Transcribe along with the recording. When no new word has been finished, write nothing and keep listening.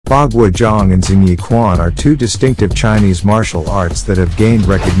Bagua Zhang and Xingyi Quan are two distinctive Chinese martial arts that have gained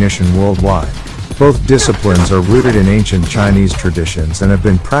recognition worldwide. Both disciplines are rooted in ancient Chinese traditions and have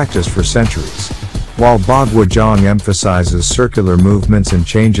been practiced for centuries. While Bagua Zhang emphasizes circular movements and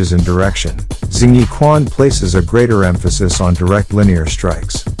changes in direction, Xingyi Quan places a greater emphasis on direct linear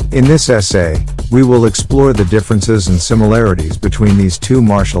strikes. In this essay, we will explore the differences and similarities between these two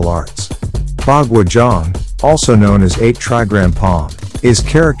martial arts. Bagua Zhang, also known as 8 trigram palm, is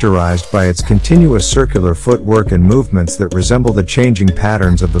characterized by its continuous circular footwork and movements that resemble the changing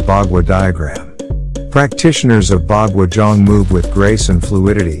patterns of the Bagua diagram. Practitioners of Bagua Zhang move with grace and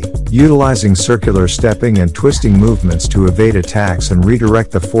fluidity, utilizing circular stepping and twisting movements to evade attacks and redirect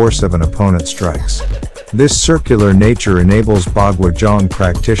the force of an opponent's strikes. This circular nature enables Bagua Zhang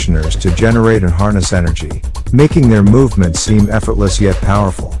practitioners to generate and harness energy, making their movements seem effortless yet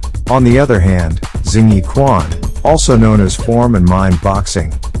powerful. On the other hand, Xingyi Quan, also known as form and mind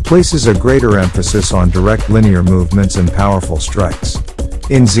boxing, places a greater emphasis on direct linear movements and powerful strikes.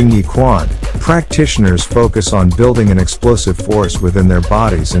 In Xingyi Quan, practitioners focus on building an explosive force within their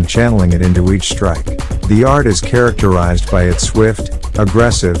bodies and channeling it into each strike. The art is characterized by its swift,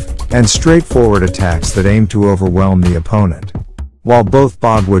 aggressive, and straightforward attacks that aim to overwhelm the opponent. While both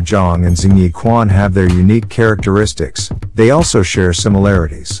Bagua Zhang and Xingyi Quan have their unique characteristics, they also share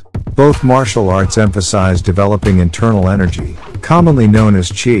similarities. Both martial arts emphasize developing internal energy, commonly known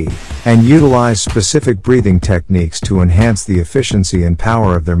as qi, and utilize specific breathing techniques to enhance the efficiency and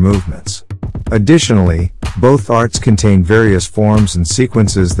power of their movements. Additionally, both arts contain various forms and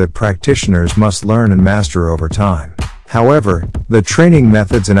sequences that practitioners must learn and master over time. However, the training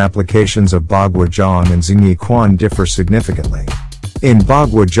methods and applications of Bagua Zhang and Xingyi Quan differ significantly. In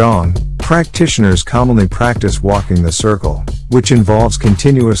Bagua Zhang, practitioners commonly practice walking the circle, which involves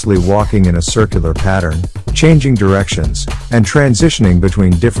continuously walking in a circular pattern, changing directions, and transitioning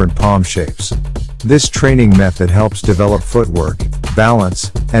between different palm shapes. This training method helps develop footwork,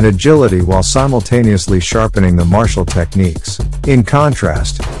 balance, and agility while simultaneously sharpening the martial techniques. In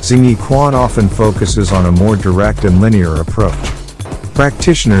contrast, Xingyi Quan often focuses on a more direct and linear approach.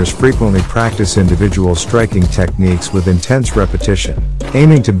 Practitioners frequently practice individual striking techniques with intense repetition,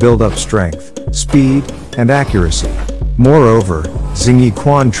 aiming to build up strength, speed, and accuracy. Moreover, Xingyi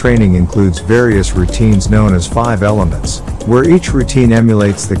Quan training includes various routines known as 5 elements, where each routine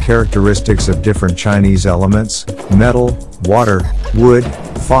emulates the characteristics of different Chinese elements: metal, water, wood,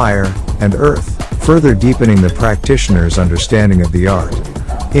 fire, and earth, further deepening the practitioner's understanding of the art.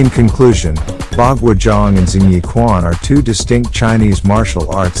 In conclusion, Bagua Zhang and Xingyi Quan are two distinct Chinese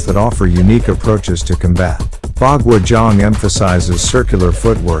martial arts that offer unique approaches to combat. Bagua Zhang emphasizes circular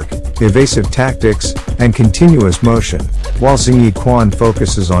footwork, evasive tactics, and continuous motion, while Xingyi Quan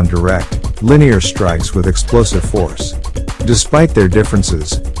focuses on direct, linear strikes with explosive force. Despite their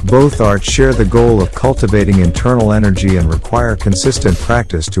differences, both arts share the goal of cultivating internal energy and require consistent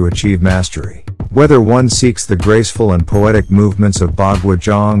practice to achieve mastery. Whether one seeks the graceful and poetic movements of Bagua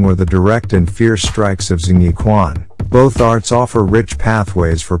Zhang or the direct and fierce strikes of Xingyi Quan, both arts offer rich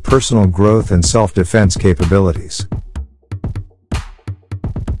pathways for personal growth and self-defense capabilities.